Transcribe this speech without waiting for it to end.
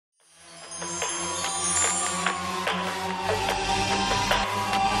Back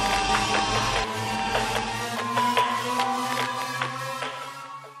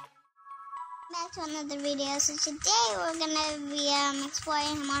to another video. So today we're gonna be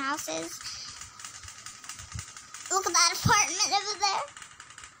exploring more houses. Look at that apartment over there.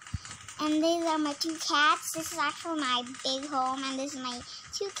 And these are my two cats. This is actually my big home, and this is my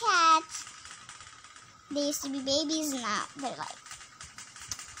two cats. They used to be babies, now they're like.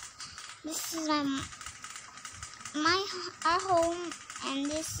 This is our home, and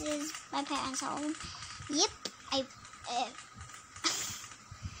this is my parents' home. Yep,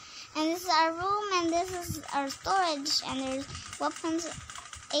 and this is our room, and this is our storage, and there's weapons,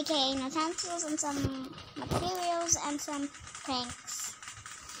 aka utensils, and some materials, and some pranks.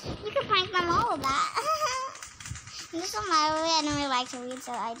 You can prank them all of that. And this one, I don't really like to read,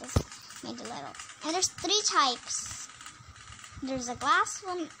 so I just made a little. And there's 3 types. There's a glass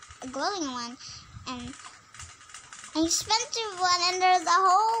one, a glowing one, and a expensive one, and there's a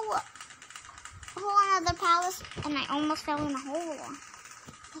whole another palace, and I almost fell in a hole.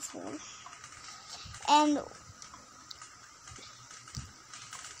 And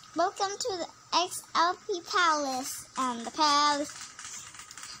welcome to the XLP Palace, and the palace,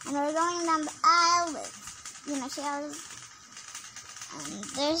 and we're going down the aisle with, shelves, and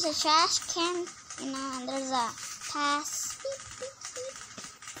there's a trash can, and there's a pass. Beep, beep, beep.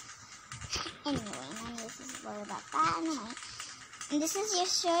 Anyway, none of this is worried about that. Anyway, and this is your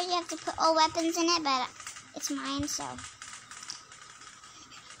shirt. You have to put all weapons in it, but it's mine, so.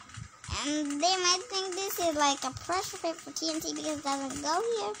 And they might think this is like a pressure plate for TNT because it doesn't go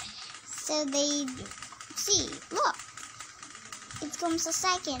here. So they do. See, look. It comes a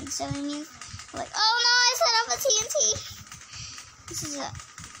second. So it means, like, oh no, I set up a TNT. This is a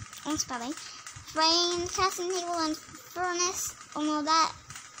spelling. Frame, casting table, and furnace. Oh no, that.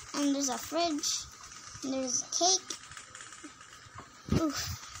 And there's a fridge. And there's a cake. Oof.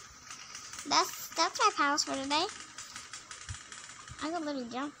 That's my palace for today. I could literally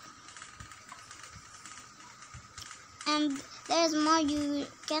jump. And there's more you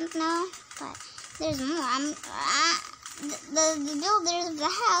can't know, but there's more. The builders of the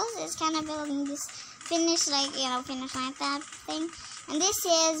house is kind of building this finish like that thing. And this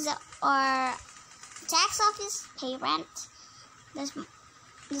is our tax office, pay rent. This rent.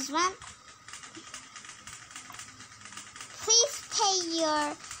 Please pay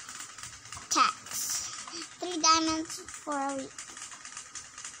your tax. 3 diamonds for a week.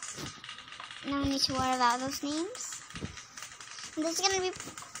 No need to worry about those names. And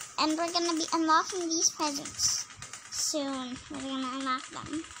we're gonna be unlocking these presents soon. We're gonna unlock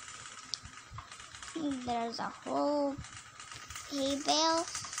them. There's a whole hay bale.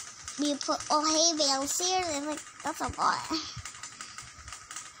 We put all hay bales here. That's a lot.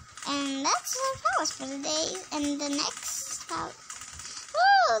 And that's our palace for today. And the next house.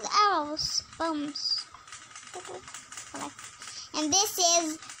 Woo! The arrows, bombs. And this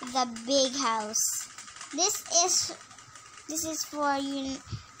is the big house. This is for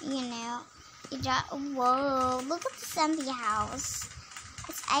whoa, look at this empty house.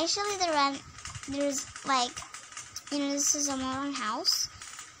 It's actually the rent. There's like, this is a modern house.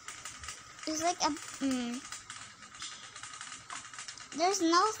 There's like there's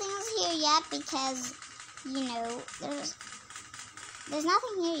no things here yet because, there's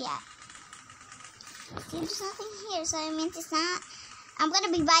nothing here yet. See, there's nothing here, so it means it's not. I'm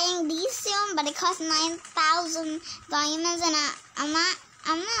gonna be buying these soon, but it costs 9,000 diamonds, and I'm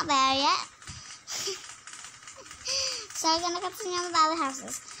not there yet. So I'm gonna continue on with the other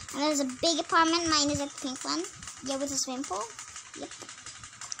houses. And there's a big apartment. Mine is a pink one. Yeah, with a swimming pool. Yep.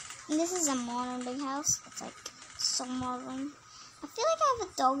 And this is a modern big house. It's like so modern. I feel like I have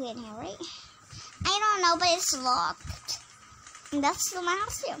a dog in here, right? I don't know, but it's locked. And that's still my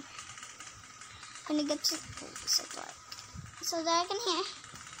house too. I'm gonna get to the pool. So dark. So dark in here.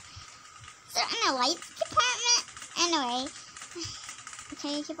 Is there any light department? Anyway.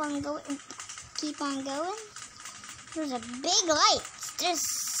 Okay, keep on going. Keep on going. There's a big light. There's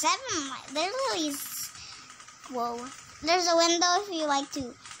 7 lights. There really is. Whoa. There's a window if you like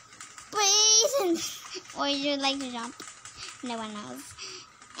to breathe or you like to jump. No one knows.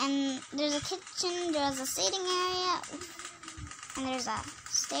 And there's a kitchen. There's a sitting area. And there's a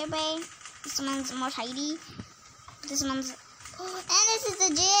stairway. This one's more tidy. This one's. And this is the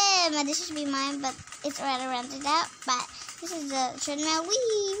gym. This should be mine, but it's already rented out. But this is the treadmill.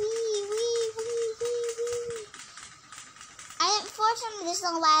 Wee. Unfortunately, there's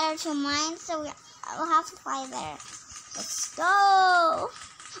no ladder to mine, so I'll have to fly there. Let's go. Oh!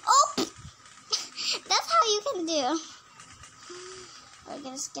 That's how you can do.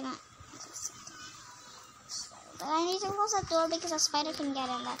 We're just gonna But I need to close that door because a spider can get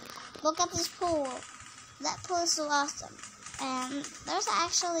in there. Look at this pool. That pool is so awesome. And there's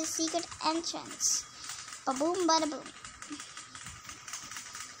actually a secret entrance. Ba-boom, bada-boom.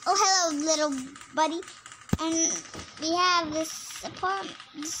 Oh, hello, little buddy. And we have this apartment.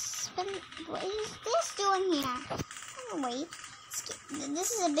 What is this doing here? Wait. This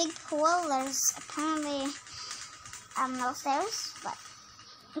is a big pool. There's apparently no stairs, but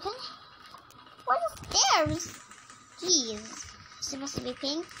okay. What is stairs? Jeez, it's supposed to be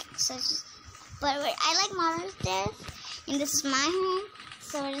pink. So but I like modern stairs, and this is my home,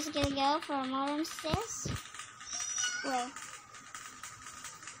 so we're just gonna go for modern stairs. Well,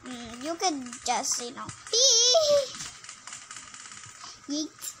 you could just yeet.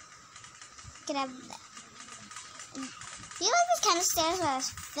 Get up there. Do you like this kind of stairs where it's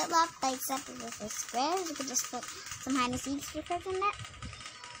filled up, like except with the squares? You could just put some hide and seek stickers in there.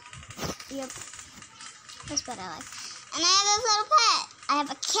 Yep. That's what I like. And I have this little pet. I have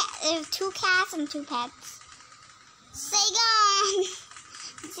a cat. I have 2 cats and 2 pets. Stay gone.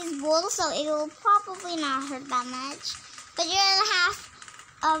 This is wool, so it will probably not hurt that much. But you're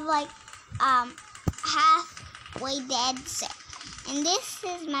halfway dead sick. And this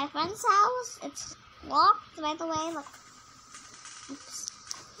is my friend's house. It's locked, by the way. Look. Oops.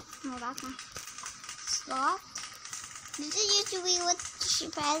 No, that's not. It's locked. This is usually what she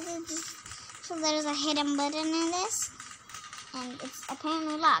presses. So there's a hidden button in this. And it's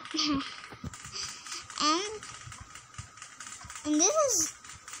apparently locked. and this is,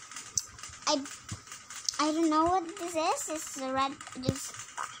 I don't know what this is. It's a red, just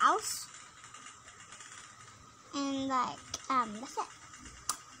a house. And like, that's it.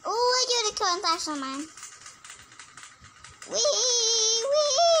 Oh, a unicorn's actually mine. Wee.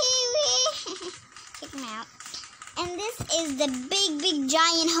 Check me out. And this is the big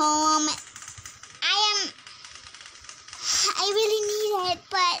giant home. I really need it,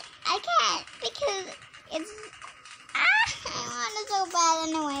 but I can't because it's, I want it so bad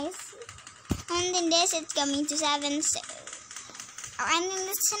anyways. And then this, it's coming to 7, so I'm ending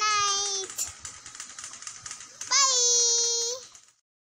this tonight.